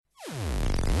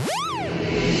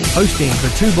Hosting for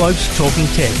Two Blokes Talking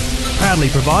Tech. Proudly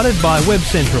provided by Web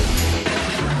Central.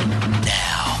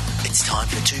 Now, it's time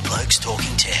for Two Blokes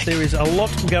Talking Tech. There is a lot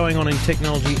going on in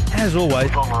technology, as always.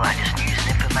 With all the latest news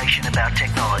and information about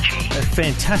technology.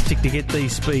 Fantastic to get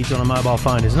these speeds on a mobile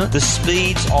phone, isn't it? The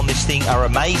speeds on this thing are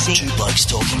amazing. Two Blokes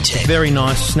Talking Tech. Very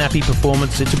nice, snappy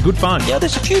performance. It's a good phone. Yeah,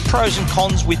 there's a few pros and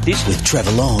cons with this. With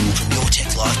Trevor Long from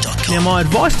YourTechLife.com. Now, my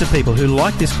advice to people who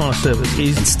like this kind of service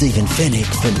is... And Stephen Fennick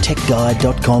from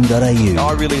TechGuide.com.au.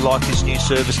 I really like this new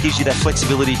service. Gives you that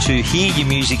flexibility to hear your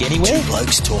music anywhere. Two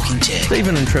Blokes Talking Tech.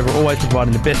 Stephen and Trevor always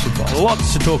providing the best advice.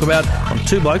 Lots to talk about on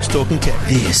Two Blokes Talking Tech.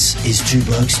 This is Two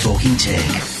Blokes Talking Tech.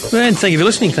 And thank you for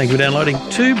listening. Thank you for downloading.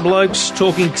 Two Blokes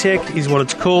Talking Tech is what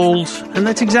it's called, and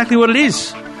that's exactly what it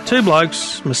is. Two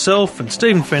blokes, myself and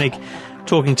Stephen Fennick,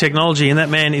 talking technology, and that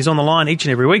man is on the line each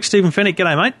and every week. Stephen Fennick,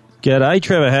 g'day, mate. G'day,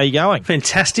 Trevor. How you going?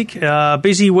 Fantastic.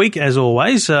 Busy week, as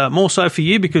always. More so for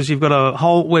you because you've got a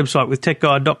whole website with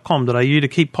techguide.com.au to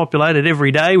keep populated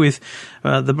every day with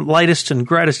the latest and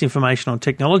greatest information on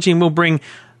technology, and we'll bring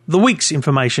the week's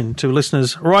information to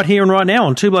listeners right here and right now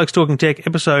on Two Blokes Talking Tech,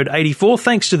 episode 84,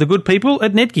 thanks to the good people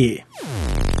at Netgear.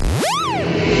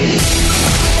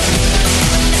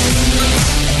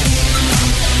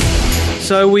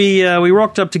 So we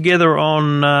rocked up together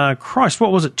on,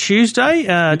 what was it,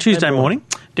 Tuesday? Tuesday morning,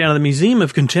 down at the Museum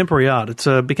of Contemporary Art. It's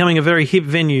becoming a very hip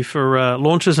venue for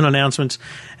launches and announcements.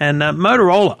 And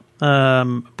Motorola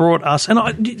brought us, and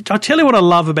I tell you what I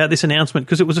love about this announcement,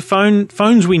 because it was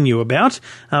phones we knew about,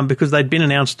 because they'd been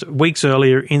announced weeks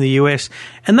earlier in the US,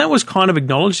 and that was kind of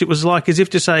acknowledged. It was like as if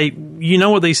to say, you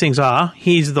know what these things are,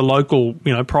 here's the local,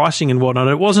 pricing and whatnot.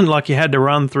 It wasn't like you had to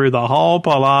run through the whole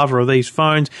palaver of these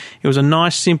phones. It was a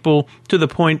nice, simple, to the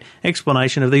point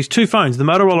explanation of these two phones, the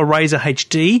Motorola Razr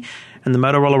HD and the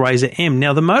Motorola Razr M.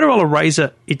 Now, the Motorola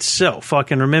Razr itself, I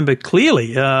can remember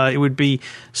clearly, it would be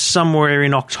somewhere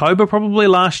in October probably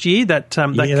last year that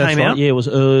came out. Yeah, it was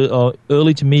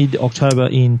early to mid-October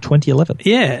in 2011.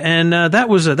 Yeah, and that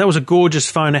was a gorgeous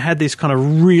phone. It had this kind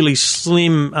of really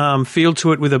slim feel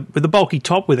to it with a bulky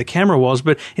top where the camera was,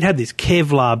 but it had this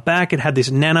Kevlar back. It had this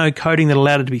nano coating that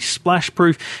allowed it to be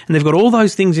splash-proof, and they've got all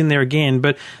those things in there again,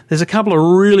 but there's a couple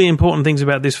of really important things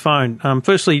about this phone.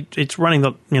 Firstly, it's running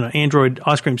the Android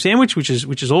ice cream sandwich, which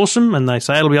is awesome, and they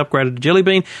say it'll be upgraded to Jelly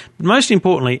Bean. But most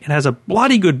importantly, it has a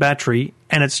bloody good battery,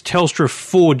 and it's Telstra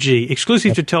 4G,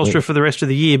 exclusive to Telstra for the rest of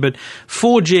the year, but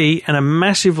 4G and a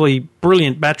massively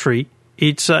brilliant battery,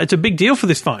 it's a big deal for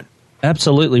this phone.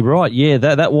 Absolutely right. Yeah,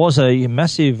 that was a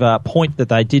massive point that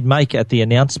they did make at the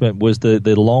announcement, was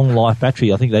the long life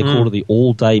battery. I think they called it the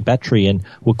all day battery, and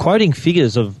we're quoting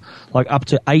figures of like up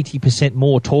to 80%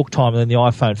 more talk time than the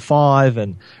iPhone 5,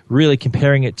 and really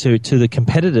comparing it to the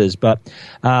competitors. But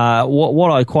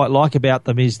what I quite like about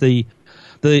them is the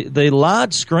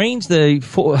large screens. The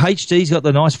HD's got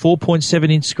the nice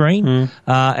 4.7-inch screen,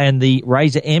 and the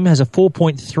Razr M has a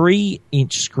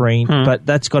 4.3-inch screen, but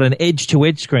that's got an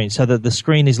edge-to-edge screen, so that the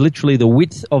screen is literally the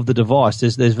width of the device.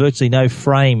 There's virtually no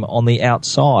frame on the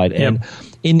outside. Yep.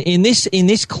 And in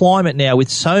this climate now, with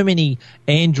so many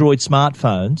Android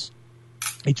smartphones,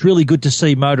 it's really good to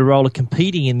see Motorola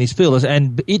competing in this field,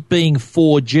 and it being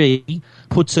 4G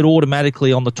puts it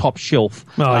automatically on the top shelf,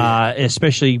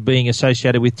 especially being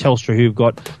associated with Telstra, who've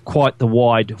got quite the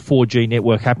wide 4G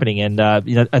network happening. And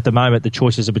at the moment, the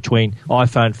choices are between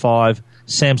iPhone 5,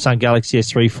 Samsung Galaxy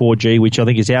S3 4G, which I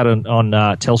think is out on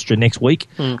Telstra next week,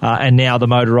 and now the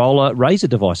Motorola Razr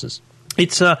devices.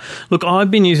 It's look,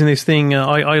 I've been using this thing.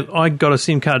 I got a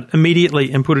SIM card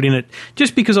immediately and put it in it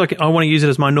just because I want to use it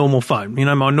as my normal phone.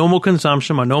 My normal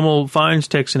consumption, my normal phones,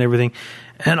 texts, and everything.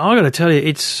 And I got to tell you,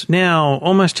 it's now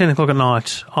almost 10 o'clock at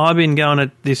night. I've been going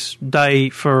at this day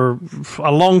for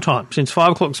a long time, since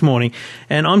 5 o'clock this morning,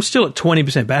 and I'm still at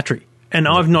 20% battery, and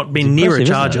I've not been near a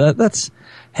charger. That's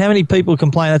how many people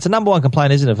complain. That's the number one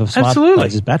complaint, isn't it, for Absolutely.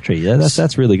 smartphones is battery. Yeah,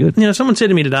 that's really good. Someone said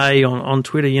to me today on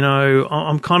Twitter,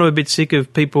 I'm kind of a bit sick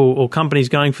of people or companies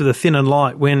going for the thin and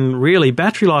light, when really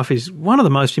battery life is one of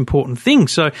the most important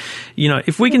things. So,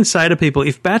 if we can say to people,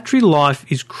 if battery life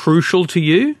is crucial to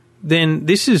you, then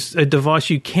this is a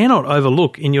device you cannot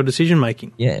overlook in your decision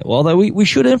making. Yeah, well, though we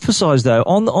should emphasise though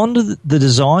on the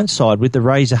design side with the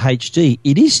Razr HD,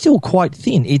 it is still quite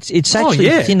thin. It's actually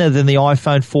thinner than the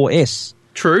iPhone 4S.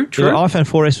 True. The iPhone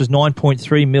 4S was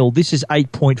 9.3 mil. This is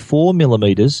 8.4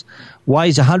 millimeters.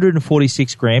 Weighs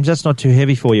 146 grams. That's not too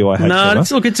heavy for you, I hope. No, it's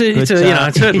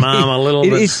hurt my arm a little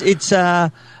bit.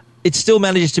 It still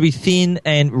manages to be thin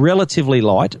and relatively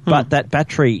light, but that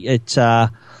battery, it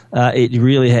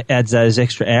really adds those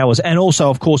extra hours. And also,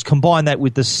 of course, combine that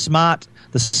with the smart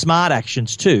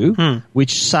actions too,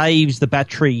 which saves the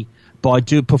battery by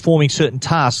performing certain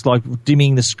tasks like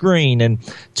dimming the screen and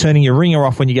turning your ringer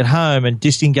off when you get home and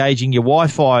disengaging your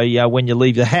Wi-Fi when you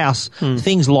leave the house,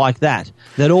 things like that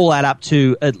all add up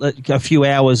to a few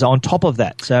hours on top of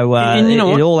that. So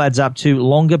it all adds up to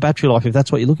longer battery life if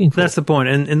that's what you're looking for. That's the point.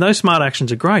 And those smart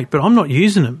actions are great, but I'm not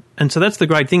using them. And so that's the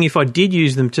great thing if I did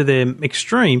use them to their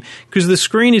extreme, because the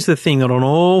screen is the thing that on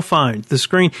all phones, the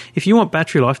screen, if you want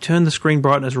battery life, turn the screen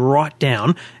brightness right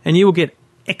down and you will get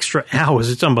extra hours.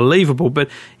 It's unbelievable. But,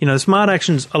 the smart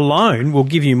actions alone will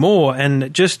give you more.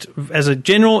 And just as a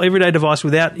general everyday device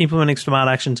without implementing smart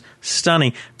actions,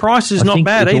 stunning. Price is not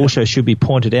bad either. It also should be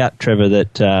pointed out, Trevor,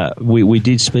 that we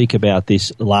did speak about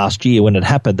this last year when it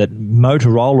happened, that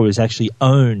Motorola is actually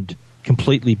owned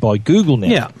completely by Google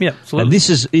now. Yeah, absolutely. And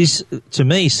this is to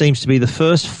me seems to be the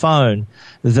first phone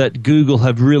that Google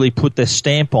have really put their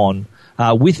stamp on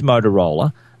with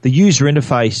Motorola. The user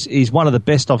interface is one of the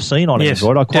best I've seen on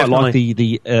Android. I quite like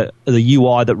the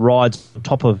UI that rides on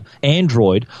top of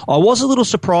Android. I was a little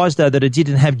surprised though that it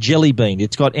didn't have Jelly Bean.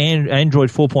 It's got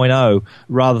Android 4.0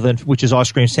 rather than, which is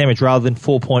Ice Cream Sandwich, rather than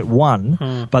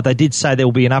 4.1. But they did say there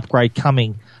will be an upgrade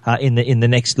coming in the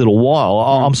next little while.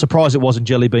 I'm surprised it wasn't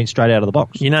Jelly Bean straight out of the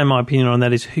box. My opinion on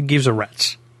that is who gives a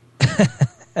rat's?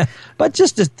 But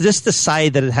just to say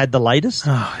that it had the latest,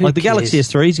 like the Galaxy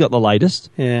S3's got the latest,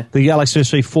 the Galaxy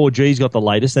S3 4G's got the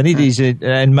latest, and it is, and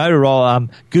Motorola,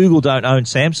 Google don't own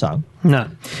Samsung.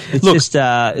 No, it's just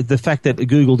the fact that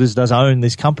Google does own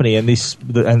this company and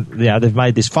they've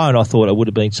made this phone. I thought it would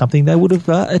have been something they would have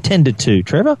attended to.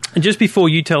 Trevor, and just before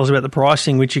you tell us about the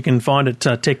pricing, which you can find at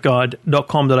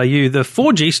techguide.com.au, the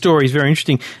 4G story is very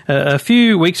interesting. A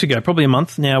few weeks ago, probably a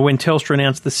month now, when Telstra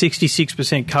announced the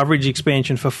 66% coverage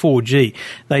expansion for 4G,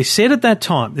 they said at that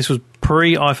time, this was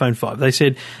pre-iPhone 5, they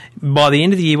said by the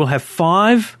end of the year we'll have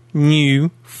 5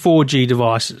 new 4G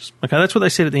devices. Okay, that's what they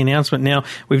said at the announcement. Now,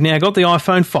 we've now got the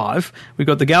iPhone 5, we've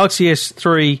got the Galaxy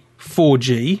S3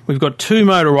 4G, we've got 2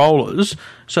 Motorola's,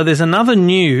 so there's another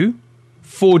new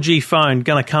 4G phone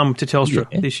going to come to Telstra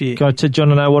this year. Do you want to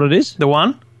know what it is? The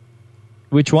one?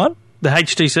 Which one? The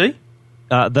HTC?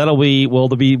 There'll be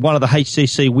one of the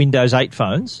HTC Windows 8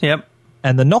 phones. Yep.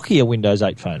 And the Nokia Windows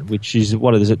 8 phone, which is,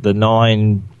 what is it, the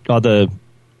 9, I don't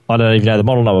even know the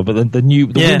model number, but the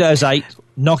Windows 8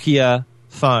 Nokia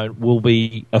phone will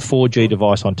be a 4G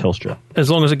device on Telstra. As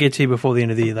long as it gets here before the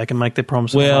end of the year, they can make their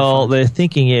promise. Well, they're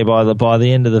thinking, by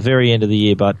the very end of the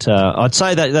year, but I'd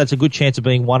say that's a good chance of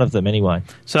being one of them anyway.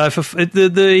 So for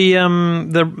the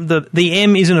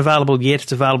M isn't available yet.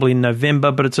 It's available in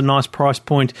November, but it's a nice price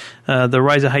point. The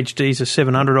Razer HD is a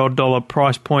 $700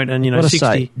 price point, and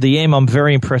 $60. The M I'm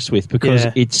very impressed with because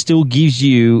it still gives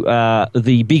you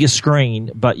the bigger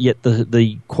screen, but yet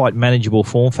the quite manageable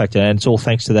form factor, and it's all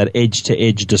thanks to that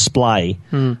edge-to-edge display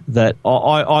that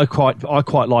I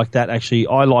quite like that. Actually,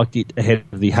 I liked it ahead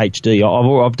of the HD.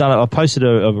 I've posted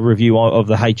a review of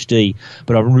the HD,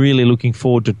 but I'm really looking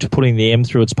forward to putting the M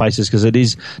through its paces because it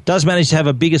does manage to have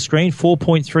a bigger screen,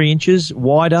 4.3 inches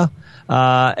wider,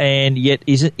 and yet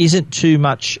isn't too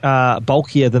much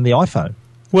bulkier than the iPhone.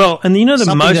 Well, and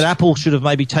something that Apple should have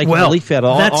maybe taken a leaf out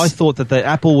of. I thought that the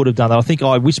Apple would have done that. I think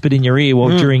I whispered in your ear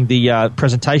during the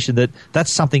presentation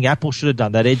that's something Apple should have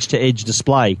done, that edge-to-edge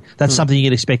display. That's something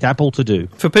you'd expect Apple to do.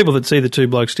 For people that see the two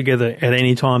blokes together at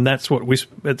any time, that's what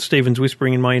Stephen's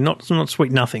whispering in my ear. Not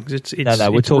sweet nothings. It's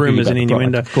rumours and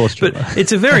innuendo. Of course, but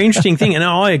it's a very interesting thing, and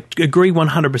I agree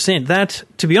 100%. That,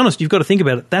 to be honest, you've got to think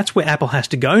about it. That's where Apple has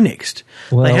to go next.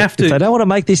 Well, they have to. If they don't want to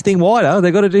make this thing wider,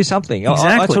 they've got to do something. Exactly.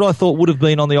 That's what I thought would have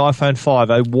been on the iPhone 5,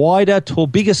 a wider,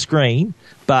 bigger screen,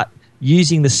 but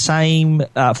using the same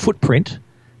footprint,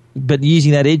 but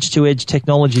using that edge-to-edge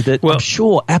technology that I'm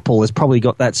sure Apple has probably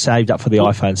got that saved up for the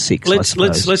iPhone 6.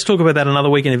 Let's talk about that another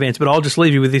week in advance, but I'll just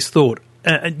leave you with this thought.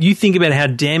 You think about how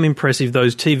damn impressive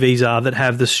those TVs are that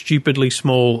have the stupidly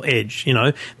small edge.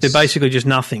 They're basically just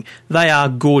nothing. They are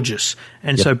gorgeous,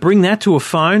 and so bring that to a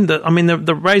phone. The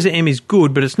Razer M is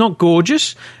good, but it's not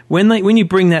gorgeous. When you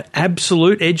bring that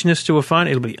absolute edginess to a phone,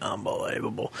 it'll be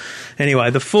unbelievable.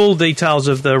 Anyway, the full details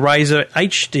of the Razer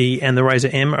HD and the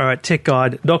Razer M are at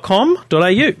techguide.com.au. Two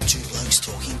Blokes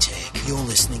Talking Tech. You're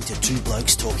listening to Two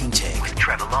Blokes Talking Tech with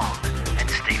Trevor Long and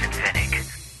Stephen Fennick.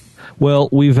 Well,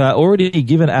 we've already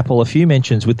given Apple a few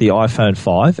mentions with the iPhone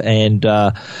 5 and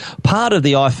part of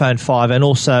the iPhone 5 and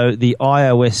also the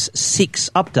iOS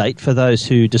 6 update for those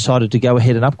who decided to go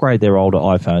ahead and upgrade their older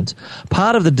iPhones.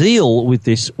 Part of the deal with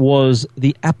this was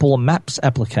the Apple Maps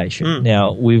application.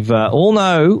 Now, we've all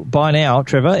know by now,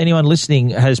 Trevor, anyone listening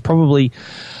has probably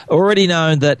already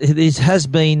known that this has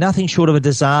been nothing short of a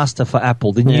disaster for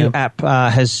Apple. The new app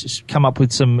has come up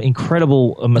with some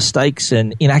incredible mistakes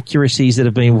and inaccuracies that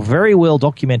have been very very well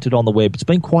documented on the web. It's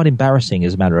been quite embarrassing,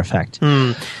 as a matter of fact.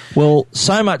 Well,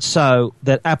 so much so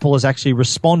that Apple has actually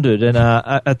responded, and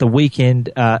at the weekend,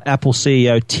 Apple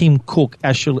CEO Tim Cook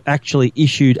actually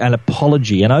issued an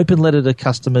apology, an open letter to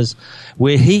customers,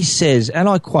 where he says, and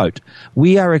I quote,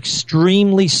 "We are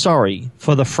extremely sorry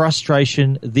for the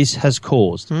frustration this has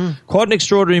caused." Quite an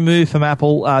extraordinary move from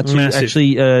Apple to Massive.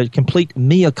 actually complete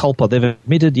mea culpa. They've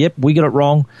admitted, yep, we got it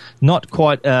wrong, not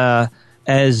quite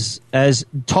as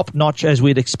top notch as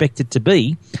we'd expect it to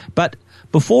be. But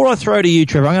before I throw to you,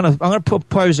 Trevor, I'm going to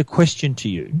propose a question to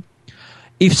you.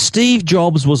 If Steve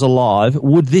Jobs was alive,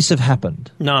 would this have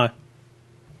happened? No.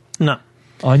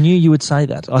 I knew you would say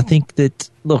that. I think that,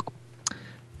 look,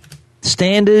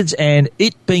 standards and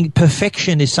it being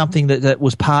perfection is something that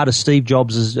was part of Steve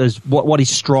Jobs as what he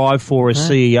strived for as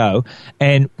CEO,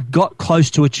 and got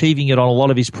close to achieving it on a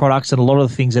lot of his products and a lot of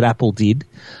the things that Apple did.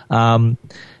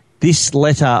 This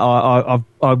letter, I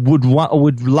would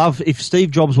love, if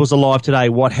Steve Jobs was alive today,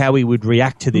 how he would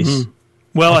react to this.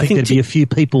 Well, I think there'd be a few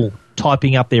people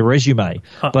typing up their resume.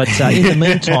 But in the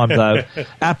meantime, though,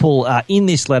 Apple in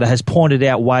this letter has pointed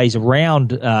out ways around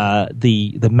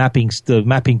the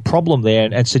mapping problem there,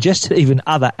 and suggested even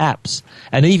other apps,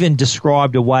 and even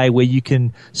described a way where you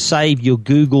can save your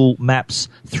Google Maps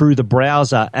through the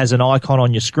browser as an icon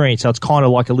on your screen. So it's kind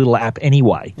of like a little app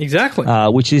anyway. Exactly.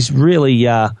 Which is really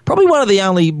probably one of the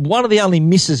only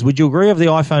misses. Would you agree, of the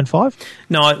iPhone 5?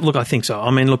 No, I think so.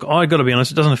 I mean, look, I got to be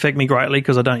honest, it doesn't affect me greatly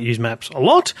because I don't use Maps a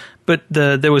lot. But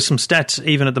there was some stats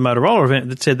even at the Motorola event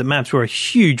that said that Maps were a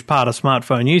huge part of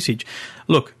smartphone usage.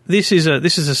 Look, this is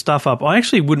a stuff up. I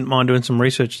actually wouldn't mind doing some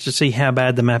research to see how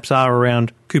bad the maps are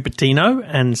around Cupertino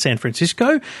and San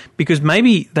Francisco, because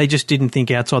maybe they just didn't think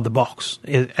outside the box,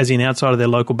 as in outside of their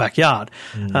local backyard.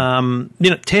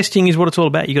 Testing is what it's all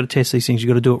about. You got to test these things. You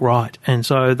got to do it right, and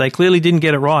so they clearly didn't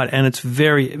get it right. And it's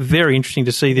very, very interesting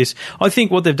to see this. I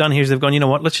think what they've done here is they've gone, you know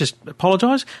what? Let's just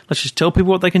apologise. Let's just tell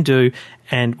people what they can do,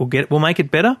 and we'll make it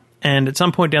better. And at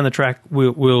some point down the track,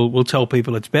 we'll tell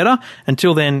people it's better.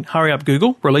 Until then, hurry up,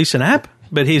 Google, release an app.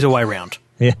 But here's a way round.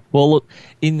 Yeah. Well, look,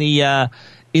 in the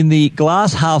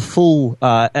glass half full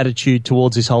attitude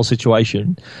towards this whole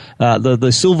situation,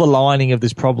 the silver lining of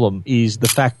this problem is the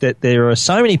fact that there are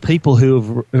so many people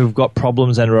who've got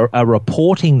problems and are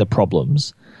reporting the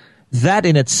problems. That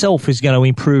in itself is going to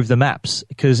improve the maps,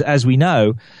 because as we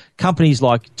know, companies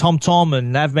like TomTom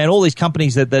and Navman, all these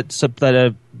companies that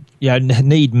are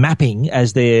need mapping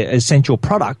as their essential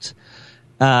product.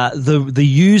 The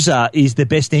user is the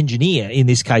best engineer in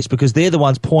this case, because they're the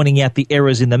ones pointing out the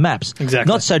errors in the maps. Exactly.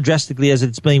 Not so drastically as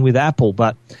it's been with Apple,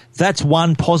 but that's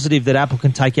one positive that Apple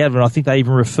can take out of it. And I think they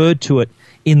even referred to it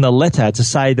in the letter to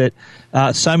say that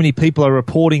so many people are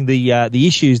reporting the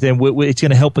issues, then it's going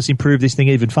to help us improve this thing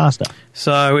even faster.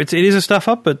 So it is a stuff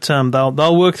up, but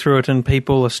they'll work through it, and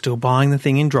people are still buying the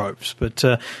thing in droves. But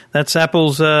that's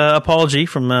Apple's apology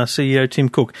from CEO Tim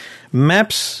Cook.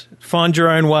 Maps, find your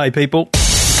own way, people.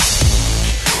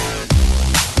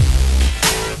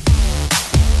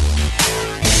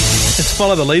 Let's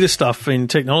follow the leader stuff in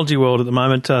technology world at the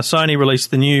moment. Sony released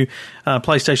the new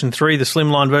PlayStation 3, the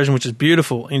slimline version, which is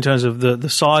beautiful in terms of the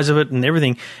size of it and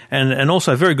everything, and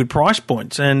also very good price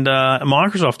points. And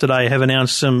Microsoft today have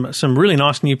announced some really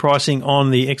nice new pricing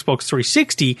on the Xbox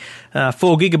 360,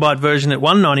 4GB version at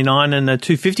 $199 and a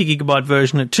 250GB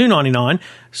version at $299.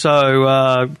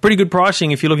 So pretty good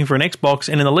pricing if you're looking for an Xbox.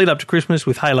 And in the lead up to Christmas,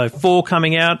 with Halo 4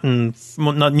 coming out and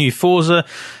new Forza,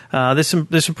 there's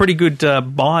some pretty good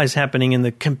buys happening, and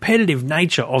the competitive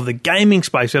nature of the gaming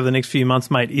space over the next few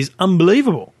months, mate, is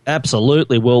unbelievable.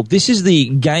 Absolutely. Well, this is the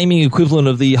gaming equivalent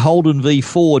of the Holden v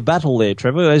Ford battle there,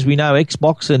 Trevor. As we know,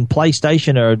 Xbox and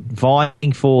PlayStation are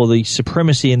vying for the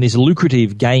supremacy in this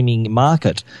lucrative gaming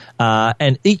market,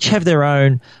 and each have their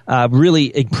own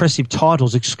really impressive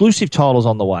titles, exclusive titles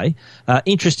on the way.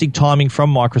 Interesting timing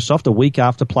from Microsoft, a week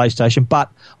after PlayStation,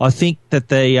 but I think that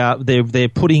they're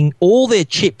putting all their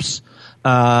chips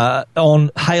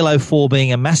on Halo 4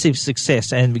 being a massive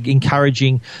success, and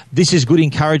encouraging. This is good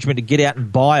encouragement to get out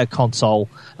and buy a console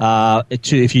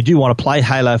if you do want to play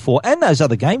Halo 4 and those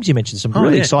other games you mentioned. Some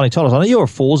really exciting titles. I know you're a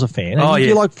Forza fan. Do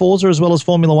you like Forza as well as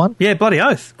Formula 1? Yeah, bloody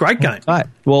oath. Great game. Right.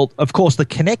 Well, of course, the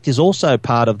Kinect is also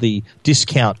part of the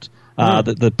discount.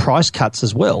 The price cuts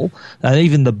as well, and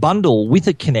even the bundle with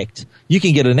a Kinect. You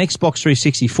can get an Xbox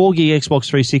 360, 4GB Xbox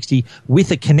 360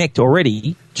 with a Kinect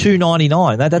already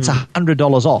 $299. That's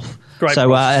 $100 off. Great so,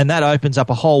 price. and that opens up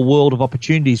a whole world of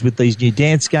opportunities with these new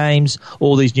dance games,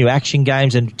 all these new action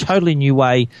games, and totally new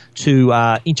way to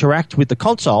interact with the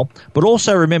console. But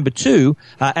also remember too,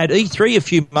 at E3 a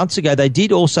few months ago, they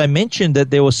did also mention that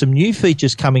there were some new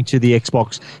features coming to the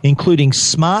Xbox, including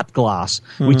Smart Glass,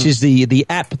 which is the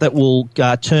app that will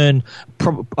turn,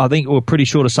 I think we're pretty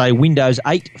sure to say, Windows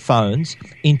 8 phones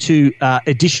into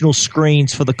additional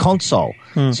screens for the console.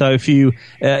 So if you're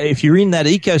in that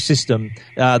ecosystem,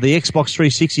 the Xbox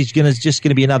 360 is just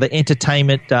going to be another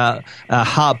entertainment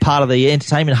hub, part of the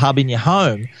entertainment hub in your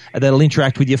home that'll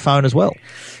interact with your phone as well.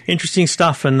 Interesting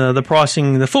stuff, and the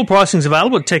pricing, the full pricing is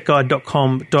available at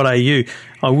techguide.com.au.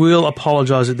 I will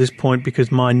apologise at this point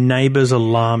because my neighbour's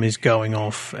alarm is going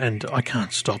off and I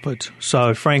can't stop it.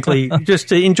 So, frankly,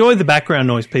 just enjoy the background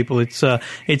noise, people. It's an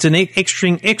extra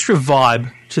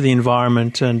vibe to the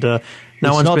environment, and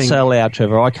It's not so loud,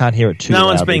 Trevor. I can't hear it too loudly. No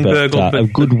one's being burgled. A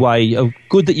good way,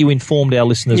 good that you informed our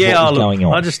listeners what was going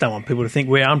on. I just don't want people to think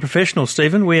we're unprofessional,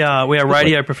 Stephen. We are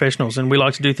radio professionals, and we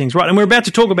like to do things right. And we're about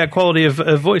to talk about quality of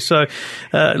voice, so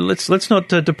let's not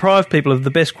deprive people of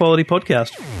the best quality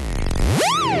podcast.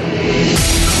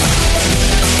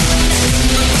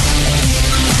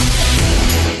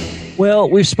 Well,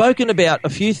 we've spoken about a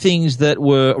few things that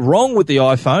were wrong with the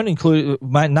iPhone,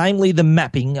 namely the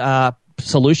mapping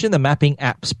solution, the mapping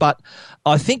apps. But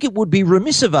I think it would be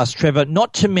remiss of us, Trevor,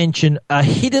 not to mention a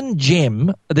hidden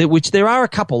gem, which there are a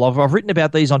couple. I've written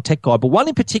about these on Tech Guide, but one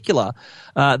in particular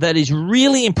that is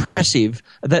really impressive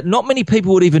that not many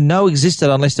people would even know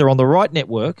existed unless they're on the right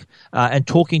network and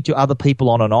talking to other people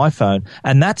on an iPhone,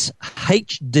 and that's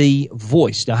HD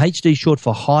voice. Now, HD is short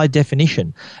for high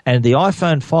definition, and the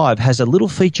iPhone 5 has a little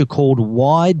feature called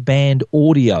wideband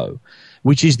audio,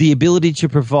 which is the ability to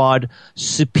provide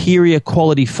superior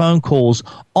quality phone calls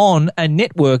on a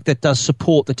network that does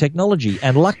support the technology.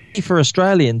 And lucky for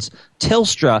Australians,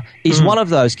 Telstra is one of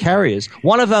those carriers,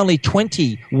 one of only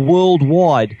 20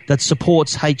 worldwide that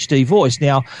supports HD voice.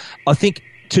 Now, I think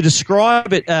to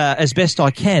describe it as best I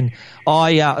can,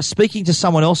 speaking to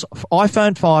someone else,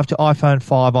 iPhone 5 to iPhone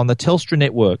 5 on the Telstra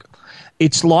network,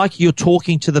 it's like you're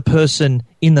talking to the person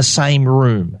in the same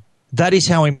room. That is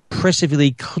how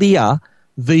impressively clear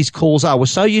these calls are. We're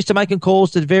so used to making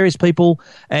calls to various people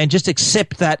and just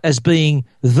accept that as being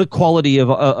the quality of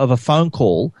a phone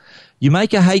call. You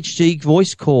make a HD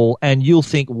voice call and you'll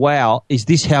think, wow, is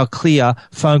this how clear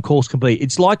phone calls can be?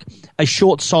 It's like a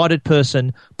short-sighted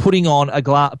person putting on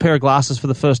a pair of glasses for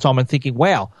the first time and thinking,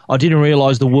 wow, I didn't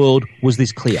realise the world was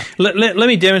this clear. Let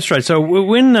me demonstrate. So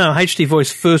when HD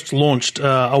Voice first launched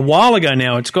a while ago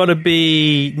now, it's got to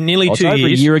be nearly 2 years. Over a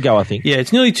year ago, I think. Yeah,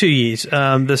 it's nearly 2 years. The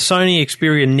Sony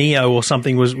Xperia Neo or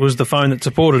something was the phone that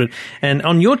supported it. And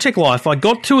on Your Tech Life, I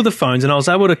got two of the phones and I was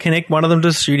able to connect one of them to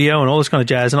the studio and all this kind of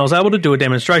jazz, and I was able to do a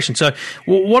demonstration. So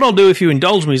what I'll do, if you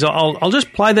indulge me, is I'll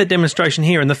just play that demonstration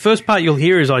here. And the first part you'll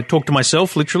hear is I talk to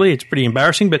myself, literally. It's pretty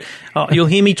embarrassing, but you'll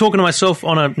hear me talking to myself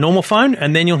on a normal phone,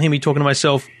 and then you'll hear me talking to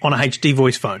myself on a HD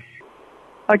voice phone.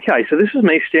 Okay, so this is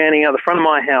me standing at the front of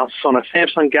my house on a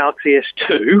Samsung Galaxy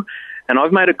S2, and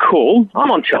I've made a call. I'm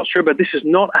on Telstra, but this is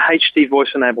not a HD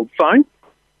voice-enabled phone,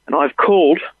 and I've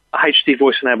called a HD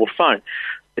voice-enabled phone.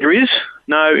 There is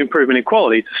no improvement in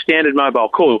quality. It's a standard mobile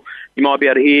call. You might be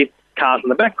able to hear cars in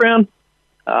the background.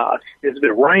 There's a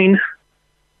bit of rain,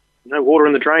 no water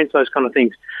in the drains, those kind of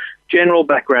things. General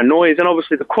background noise, and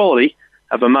obviously the quality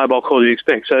of a mobile call you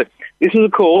expect. So this is a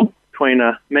call between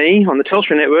me on the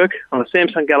Telstra network on a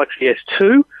Samsung Galaxy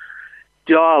S2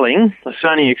 dialing a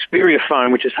Sony Xperia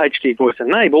phone, which is HD voice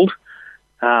enabled,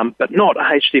 but not a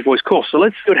HD voice call. So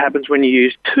let's see what happens when you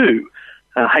use two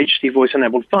HD voice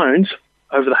enabled phones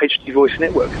over the HD voice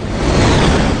network.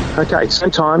 Okay,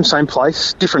 same time, same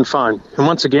place, different phone. And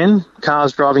once again,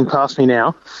 cars driving past me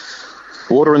now,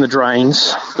 water in the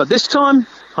drains. But this time,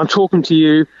 I'm talking to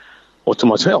you, or to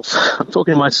myself. I'm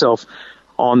talking to myself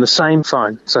on the same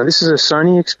phone. So this is a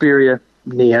Sony Xperia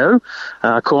Neo,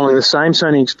 calling the same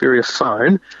Sony Xperia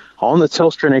phone on the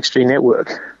Telstra NXG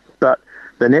network. But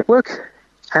the network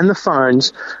and the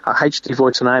phones are HD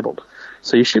voice enabled.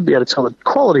 So you should be able to tell the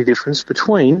quality difference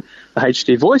between the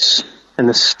HD voice and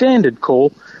the standard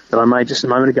call that I made just a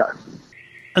moment ago.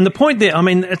 And the point there, I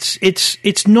mean,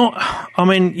 it's not, I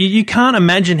mean, you can't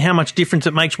imagine how much difference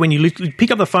it makes when you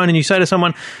pick up the phone and you say to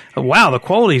someone, wow, the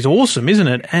quality's awesome, isn't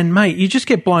it? And, mate, you just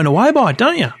get blown away by it,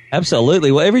 don't you?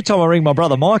 Absolutely. Well, every time I ring my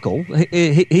brother Michael,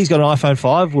 he's got an iPhone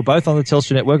 5. We're both on the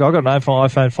Telstra network. I've got an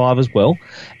iPhone 5 as well.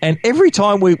 And every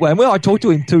time I talk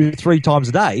to him 2-3 times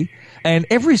a day, And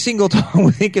every single time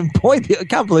we think, boy, I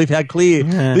can't believe how clear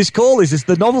this call is. It's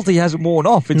the novelty hasn't worn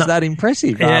off. It's that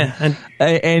impressive. Yeah.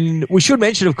 And we should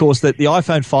mention, of course, that the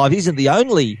iPhone 5 isn't the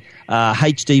only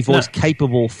HD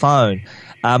voice-capable phone.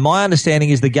 My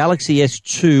understanding is the Galaxy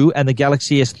S2 and the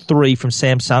Galaxy S3 from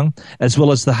Samsung, as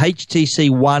well as the HTC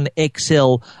One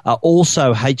XL, are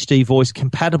also HD voice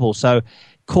compatible. So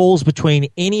calls between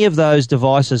any of those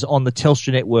devices on the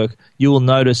Telstra network, you will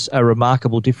notice a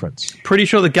remarkable difference. Pretty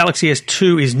sure the Galaxy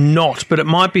S2 is not, but it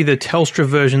might be the Telstra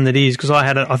version that is, because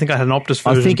I think I had an Optus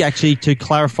version. I think actually, to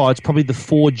clarify, it's probably the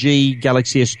 4G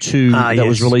Galaxy S2 that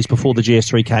was released before the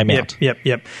GS3 came out. Yep.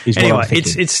 Anyway,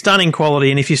 it's stunning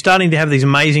quality, and if you're starting to have these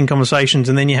amazing conversations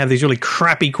and then you have these really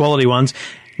crappy quality ones,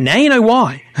 now you know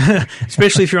why,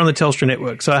 especially if you're on the Telstra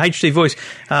network. So HD Voice,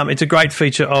 it's a great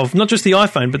feature of not just the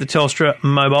iPhone, but the Telstra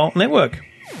mobile network.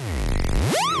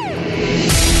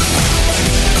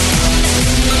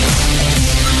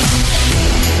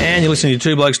 And you're listening to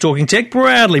Two Blokes Talking Tech,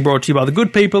 proudly brought to you by the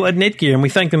good people at Netgear, and we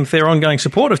thank them for their ongoing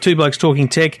support of Two Blokes Talking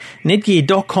Tech.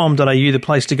 Netgear.com.au, the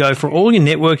place to go for all your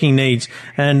networking needs.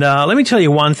 And let me tell you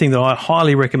one thing that I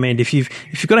highly recommend. If you've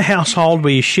got a household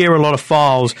where you share a lot of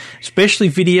files, especially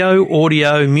video,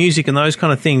 audio, music, and those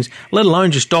kind of things, let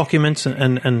alone just documents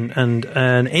and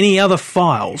any other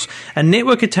files, a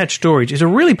network attached storage is a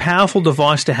really powerful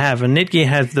device to have. And Netgear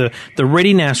has the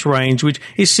ReadyNAS range, which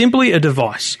is simply a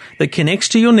device that connects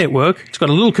to your network. It's got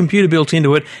a little computer built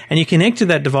into it, and you connect to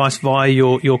that device via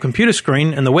your computer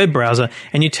screen and the web browser,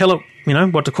 and you tell it,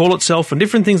 what to call itself and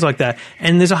different things like that.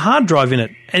 And there's a hard drive in it.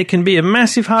 And it can be a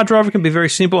massive hard drive, it can be a very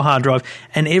simple hard drive.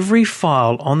 And every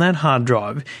file on that hard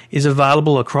drive is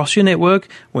available across your network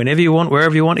whenever you want,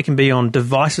 wherever you want. It can be on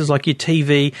devices like your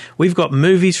TV. We've got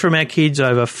movies from our kids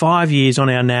over 5 years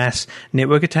on our NAS,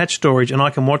 network attached storage, and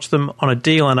I can watch them on a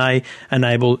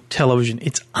DLNA-enabled television.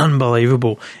 It's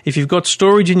unbelievable. If you've got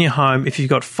storage in your home, if you've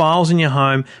got files in your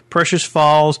home, precious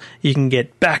files, you can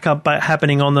get backup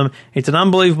happening on them. It's an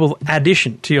unbelievable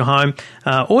addition to your home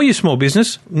or your small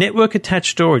business. Network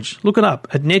attached storage. Look it up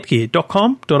at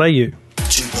netgear.com.au.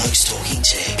 Two Blokes Talking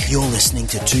Tech. You're listening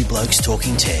to Two Blokes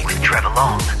Talking Tech with Trevor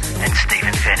Long and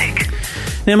Stephen Fennick.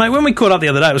 Now, mate, when we caught up the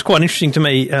other day, it was quite interesting to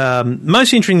me.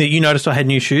 Most interesting that you noticed I had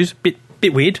new shoes.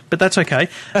 Bit weird, but that's okay.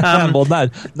 Well, no,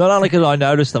 not only could I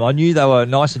notice them, I knew they were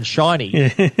nice and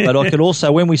shiny, but I could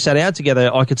also, when we sat down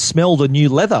together, I could smell the new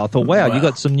leather. I thought, wow, you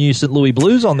got some new St. Louis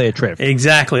Blues on there, Trev.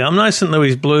 Exactly. I'm no St.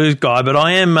 Louis Blues guy, but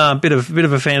I am a bit of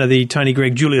a fan of the Tony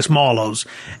Gregg Julius Marlos.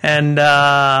 And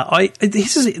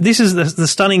this is the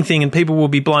stunning thing, and people will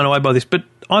be blown away by this, but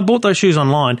I bought those shoes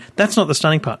online. That's not the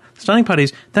stunning part. The stunning part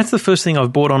is that's the first thing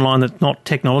I've bought online that's not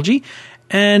technology.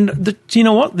 And you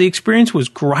know what? The experience was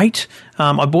great.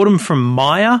 I bought them from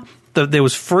Maya. There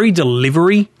was free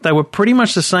delivery. They were pretty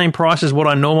much the same price as what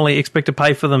I normally expect to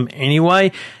pay for them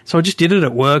anyway. So I just did it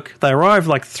at work. They arrived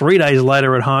like 3 days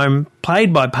later at home,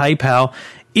 paid by PayPal.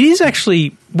 It is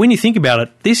actually, when you think about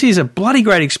it, this is a bloody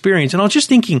great experience. And I was just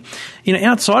thinking,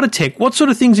 outside of tech, what sort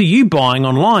of things are you buying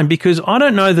online? Because I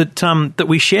don't know that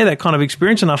we share that kind of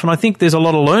experience enough. And I think there's a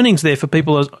lot of learnings there for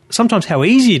people, sometimes how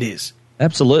easy it is.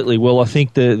 Absolutely. Well, I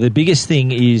think the biggest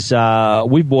thing is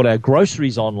we've bought our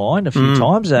groceries online a few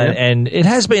times, and it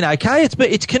has been okay.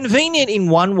 It's convenient in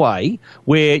one way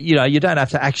where you don't have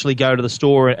to actually go to the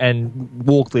store and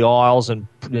walk the aisles and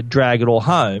drag it all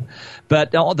home.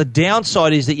 But the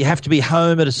downside is that you have to be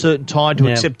home at a certain time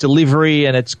to accept delivery,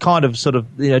 and it's kind of sort of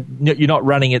you're not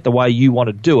running it the way you want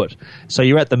to do it. So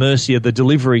you're at the mercy of the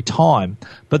delivery time.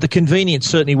 But the convenience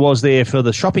certainly was there for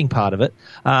the shopping part of it.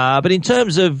 But in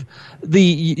terms of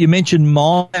you mentioned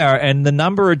Maya and the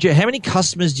number of how many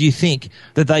customers do you think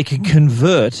that they can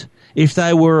convert if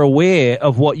they were aware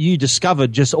of what you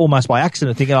discovered just almost by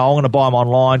accident, thinking, I'm going to buy them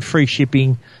online, free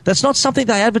shipping. That's not something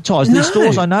they advertise. No. These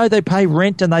stores, I know they pay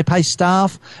rent and they pay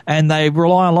staff and they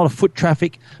rely on a lot of foot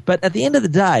traffic. But at the end of the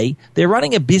day, they're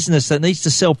running a business that needs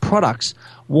to sell products.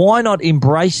 Why not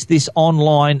embrace this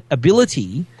online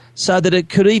ability so that it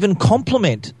could even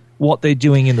complement what they're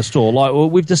doing in the store?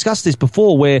 Like we've discussed this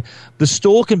before, where the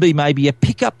store can be maybe a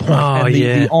pickup point, and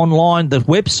the online, the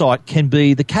website can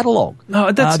be the catalogue.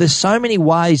 No, there's so many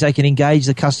ways they can engage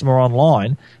the customer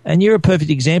online, and you're a perfect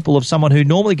example of someone who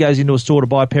normally goes into a store to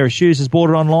buy a pair of shoes, has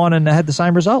bought it online and had the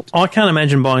same result. I can't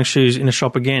imagine buying shoes in a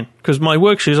shop again, because my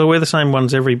work shoes, I wear the same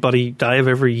ones every bloody day of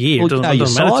every year. Well, it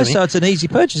doesn't matter to me. So it's an easy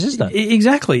purchase, isn't it?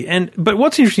 Exactly. But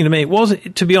what's interesting to me,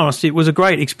 to be honest, it was a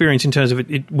great experience in terms of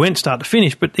it went start to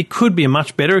finish, but it could be a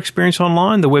much better experience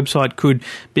online. The website could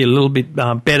be a little bit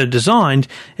better designed.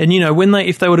 And,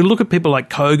 if they were to look at people like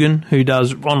Kogan, who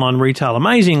does online retail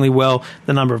amazingly well,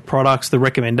 the number of products, the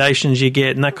recommendations you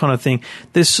get, and that kind of thing,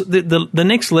 the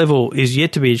next level is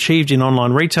yet to be achieved in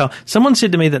online retail. Someone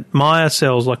said to me that Myer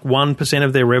sells like 1%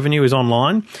 of their revenue is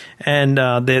online, and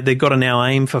they've got to now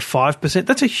aim for 5%.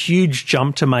 That's a huge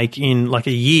jump to make in like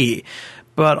a year.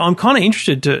 But I'm kind of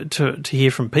interested to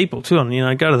hear from people too.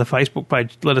 And, go to the Facebook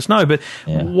page, let us know. But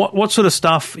what sort of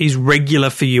stuff is regular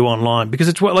for you online? Because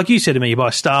it's like you said to me, you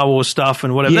buy Star Wars stuff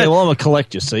and whatever. Yeah, well, I'm a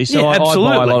collector, see. So I buy a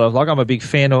lot of, I'm a big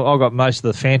fan of, I've got most of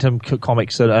the Phantom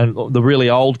comics and the really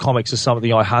old comics are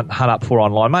something I hunt up for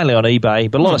online, mainly on eBay.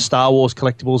 But a lot of Star Wars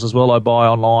collectibles as well I buy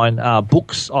online.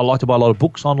 Books, I like to buy a lot of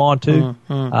books online too.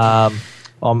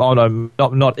 I'm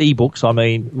not e-books, I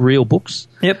mean real books.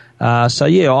 Yep. I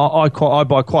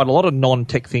buy quite a lot of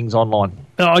non-tech things online.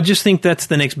 I just think that's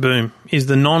the next boom, is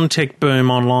the non-tech boom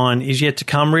online is yet to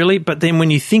come, really. But then when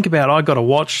you think about I got to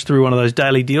watch through one of those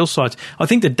daily deal sites, I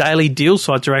think the daily deal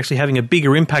sites are actually having a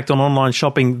bigger impact on online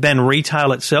shopping than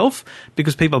retail itself,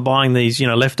 because people are buying these,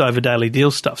 leftover daily deal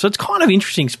stuff. So it's kind of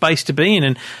interesting space to be in,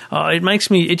 and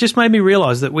it just made me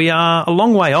realise that we are a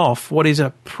long way off what is a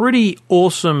pretty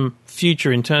awesome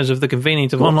future in terms of the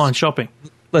convenience of online shopping.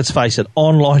 Let's face it,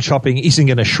 online shopping isn't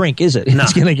going to shrink, is it? No.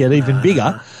 It's going to get even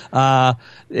bigger.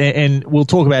 And we'll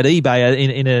talk about eBay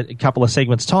in a couple of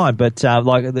segments' time. But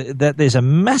there's a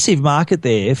massive market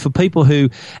there for people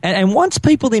who, and once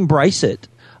people embrace it,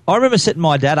 I remember setting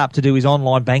my dad up to do his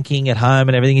online banking at home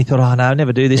and everything. He thought, oh no, I'll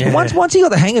never do this. Yeah. But once he got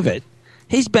the hang of it,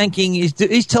 his banking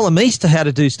he's telling me how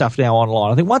to do stuff now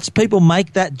online. I think once people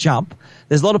make that jump,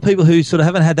 there's a lot of people who sort of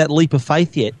haven't had that leap of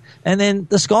faith yet. And then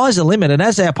the sky's the limit. And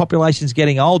as our population's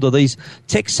getting older, these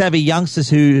tech-savvy youngsters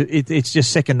who it's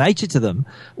just second nature to them,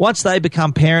 once they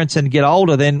become parents and get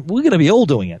older, then we're going to be all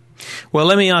doing it. Well,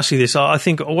 let me ask you this. I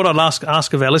think what I'd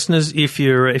ask of our listeners, if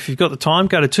you've got the time,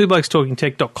 go to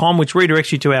twoblokestalkingtech.com, which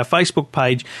redirects you to our Facebook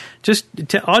page.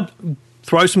 I'd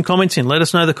throw some comments in. Let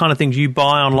us know the kind of things you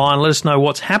buy online. Let us know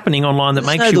what's happening online that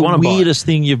makes you want to buy. The weirdest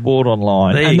thing you've bought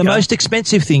online. And the most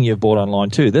expensive thing you've bought online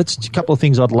too. That's a couple of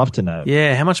things I'd love to know.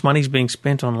 Yeah, how much money's being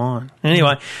spent online.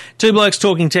 Anyway,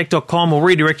 twoblokestalkingtech.com will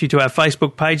redirect you to our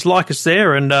Facebook page. Like us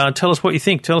there and tell us what you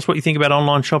think. Tell us what you think about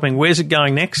online shopping. Where's it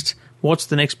going next? What's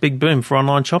the next big boom for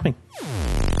online shopping?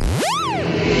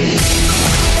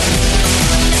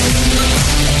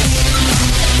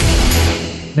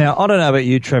 Now, I don't know about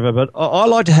you, Trevor, but I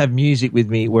like to have music with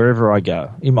me wherever I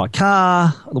go. In my car,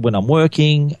 when I'm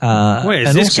working,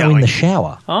 and also in the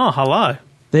shower. Oh, hello.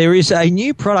 There is a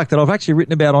new product that I've actually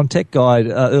written about on Tech Guide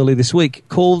earlier this week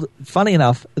called, funny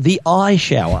enough, the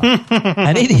iShower.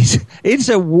 And it's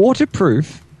a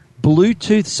waterproof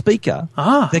Bluetooth speaker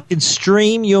that can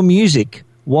stream your music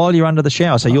while you're under the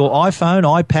shower. So your iPhone,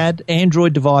 iPad,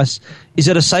 Android device is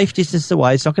at a safe distance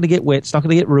away. It's not going to get wet. It's not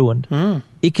going to get ruined.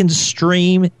 It can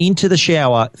stream into the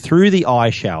shower through the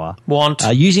iShower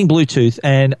using Bluetooth.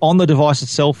 And on the device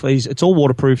itself, it's all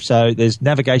waterproof. So there's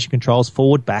navigation controls,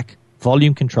 forward, back,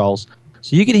 volume controls.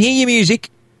 So you can hear your music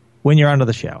when you're under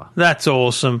the shower. That's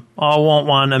awesome. I want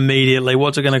one immediately.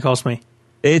 What's it going to cost me?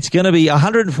 It's going to be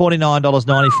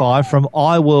 $149.95 from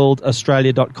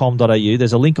iWorldAustralia.com.au.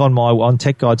 There's a link on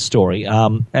Tech Guide story.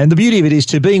 And the beauty of it is,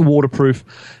 being waterproof,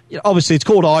 obviously it's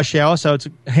called iShower, so it's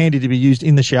handy to be used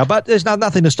in the shower. But there's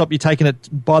nothing to stop you taking it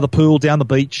by the pool, down the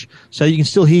beach, so you can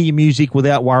still hear your music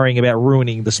without worrying about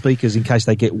ruining the speakers in case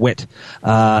they get wet.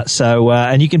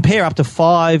 And you can pair up to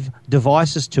 5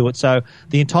 devices to it, so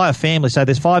the entire family, so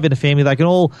there's 5 in a family, they can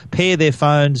all pair their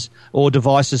phones or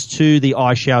devices to the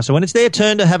iShower. So when it's their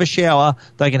turn to have a shower,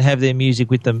 they can have their music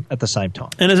with them at the same time.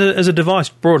 And as a device,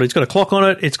 broadly, it's got a clock on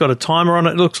it, it's got a timer on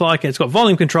it, it looks like, it's got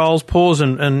volume controls, pause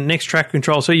and next track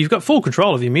control, so you've got full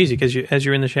control of your music as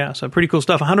you're in the shower. So pretty cool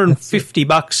stuff.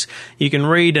 $150. You can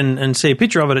read and see a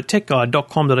picture of it at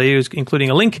techguide.com.au, including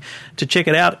a link to check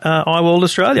it out, iWorld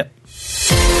Australia.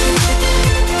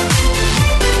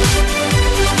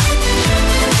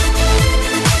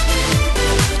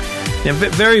 Now,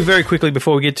 very, very quickly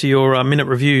before we get to your minute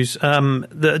reviews,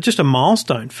 just a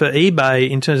milestone for eBay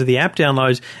in terms of the app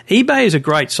downloads. eBay is a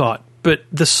great site, but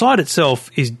the site itself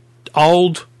is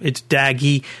old, it's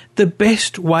daggy. The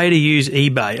best way to use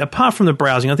eBay, apart from the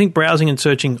browsing, I think browsing and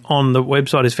searching on the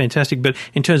website is fantastic, but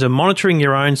in terms of monitoring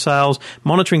your own sales,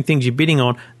 monitoring things you're bidding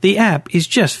on, the app is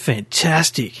just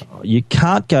fantastic. You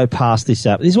can't go past this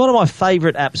app. This is one of my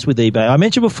favourite apps with eBay. I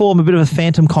mentioned before I'm a bit of a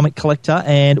phantom comic collector,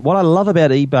 and what I love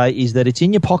about eBay is that it's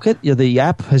in your pocket. The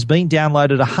app has been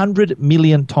downloaded 100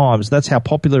 million times. That's how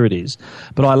popular it is.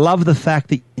 But I love the fact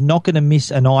that you're not going to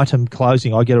miss an item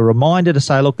closing. I get a reminder to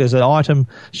say, look, there's an item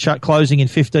closing in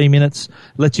 15 minutes.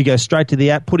 Lets you go straight to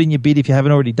the app, put in your bid if you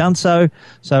haven't already done so.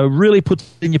 So really puts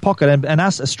it in your pocket. And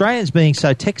us Australians being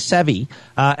so tech savvy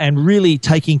and really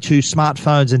taking to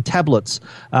smartphones and tablets,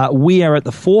 we are at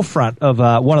the forefront of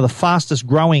one of the fastest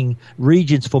growing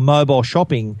regions for mobile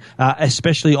shopping,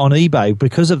 especially on eBay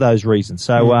because of those reasons.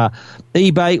 So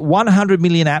eBay, 100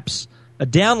 million apps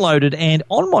downloaded, and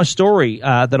on my story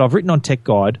that I've written on Tech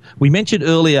Guide, we mentioned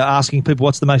earlier asking people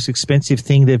what's the most expensive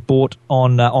thing they've bought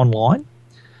online.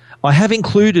 I have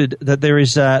included that there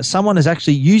is someone is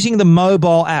actually using the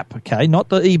mobile app, okay, not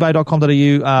the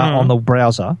ebay.com.au on the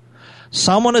browser.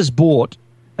 Someone has bought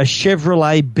a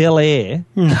Chevrolet Bel Air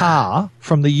car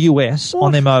from the US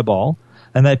on their mobile,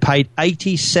 and they paid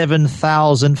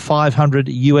 $87,500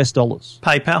 US.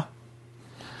 PayPal?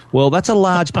 Well, that's a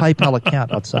large PayPal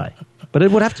account, I'd say. But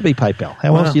it would have to be PayPal.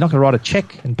 How else? You're not going to write a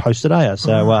check and post it, are you?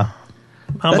 So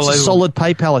that's a solid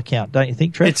PayPal account, don't you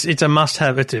think, Trev? It's a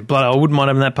must-have. I wouldn't mind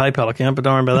having that PayPal account, but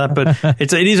don't worry about that. But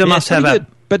it is a must-have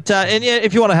app. But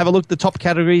if you want to have a look at the top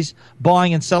categories,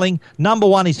 buying and selling, number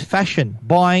one is fashion.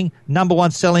 Buying, number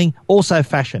one selling, also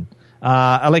fashion.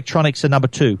 Electronics are number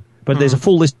two. But there's a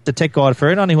full list of Tech Guide for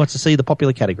anyone who wants to see the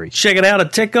popular categories. Check it out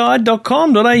at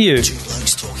techguide.com.au. Two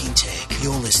Blokes Talking Tech.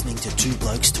 You're listening to Two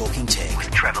Blokes Talking Tech with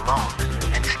Trevor Long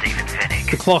and Stephen Fennick.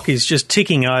 The clock is just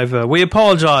ticking over. We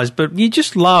apologise, but you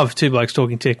just love Two Blokes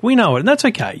Talking Tech. We know it, and that's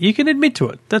okay. You can admit to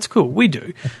it. That's cool. We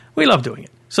do. We love doing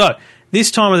it. So,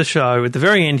 this time of the show, at the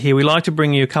very end here, we like to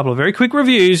bring you a couple of very quick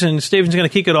reviews, and Stephen's going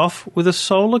to kick it off with a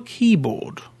solar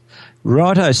keyboard.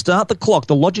 Righto, start the clock.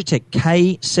 The Logitech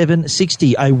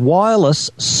K760, a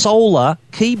wireless solar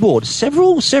keyboard.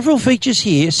 Several features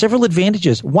here, several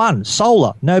advantages. 1,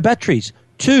 solar, no batteries.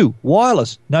 2,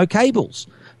 wireless, no cables.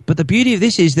 But the beauty of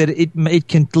this is that it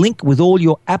can link with all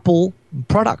your Apple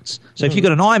products. So if you've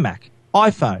got an iMac,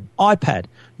 iPhone, iPad,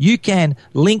 you can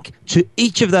link to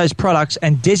each of those products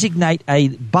and designate a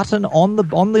button on the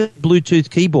Bluetooth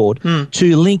keyboard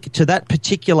to link to that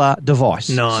particular device.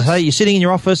 Nice. So you're sitting in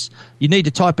your office, you need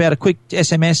to type out a quick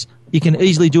SMS, you can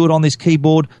easily do it on this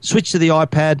keyboard, switch to the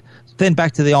iPad, then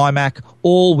back to the iMac,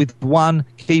 all with one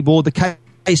keyboard. The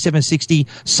K760,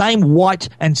 same white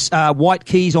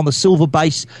keys on the silver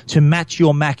base to match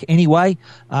your Mac anyway.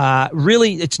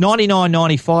 Really, it's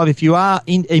 $99.95 if you are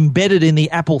embedded in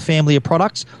the Apple family of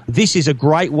products. This is a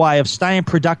great way of staying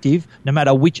productive no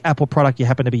matter which Apple product you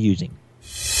happen to be using.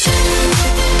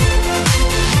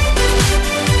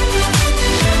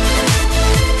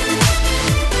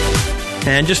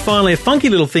 And just finally, a funky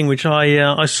little thing which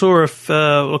I saw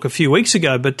a few weeks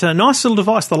ago, but a nice little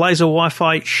device, the Laser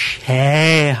Wi-Fi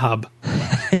Share Hub.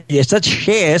 Yes, that's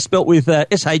share spelt with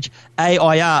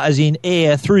S-H-A-I-R as in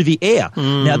air, through the air.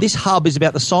 Now, this hub is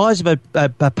about the size of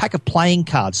a pack of playing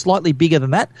cards, slightly bigger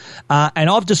than that. And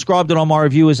I've described it on my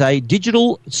review as a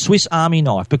digital Swiss Army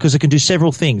knife because it can do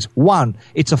several things. 1,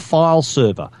 it's a file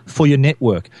server for your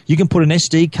network. You can put an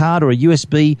SD card or a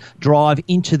USB drive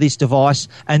into this device,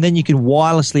 and then you can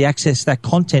wirelessly access that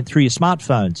content through your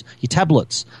smartphones, your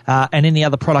tablets, and any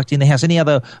other product in the house, any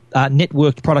other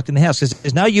networked product in the house. Because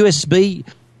there's no USB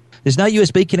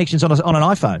connections on an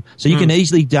iPhone, so you can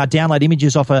easily download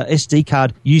images off a SD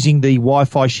card using the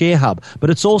Wi-Fi Share Hub. But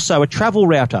it's also a travel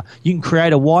router. You can create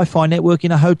a Wi-Fi network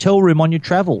in a hotel room on your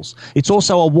travels. It's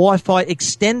also a Wi-Fi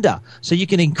extender, so you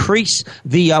can increase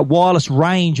the wireless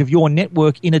range of your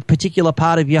network in a particular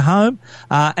part of your home.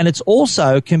 And it's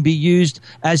also can be used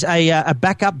as a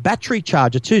backup battery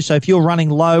charger too. So if you're running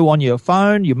low on your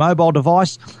phone, your mobile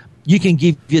device, you can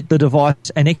give the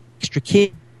device an extra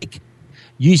kick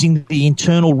using the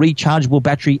internal rechargeable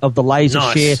battery of the Laser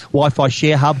Wi-Fi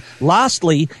Share Hub.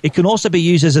 Lastly, it can also be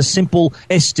used as a simple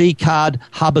SD card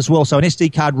hub as well. So an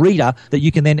SD card reader that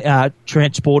you can then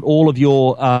transport all of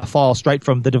your files straight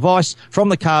from the device, from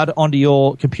the card onto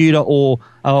your computer or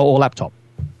laptop.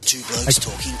 Two Blokes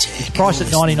Talking Tech. It's priced at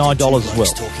 $99 as well.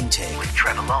 Talking Tech with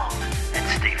Trevor Long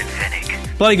and Stephen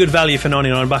Fennick. Bloody good value for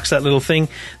 $99, that little thing.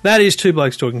 That is Two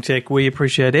Blokes Talking Tech. We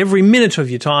appreciate every minute of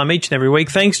your time each and every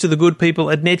week. Thanks to the good people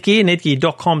at Netgear,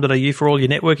 netgear.com.au for all your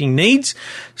networking needs.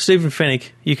 Stephen Fennick,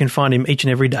 you can find him each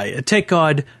and every day at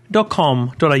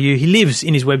techguide.com.au. He lives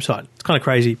in his website. It's kind of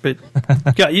crazy, but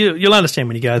you'll understand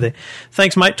when you go there.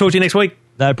 Thanks, mate. Talk to you next week.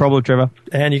 No problem, Trevor.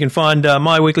 And you can find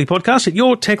my weekly podcast at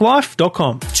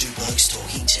yourtechlife.com. Two Blokes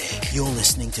Talking Tech. You're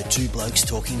listening to Two Blokes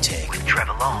Talking Tech with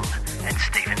Trevor Long and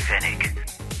Stephen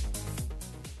Fennick.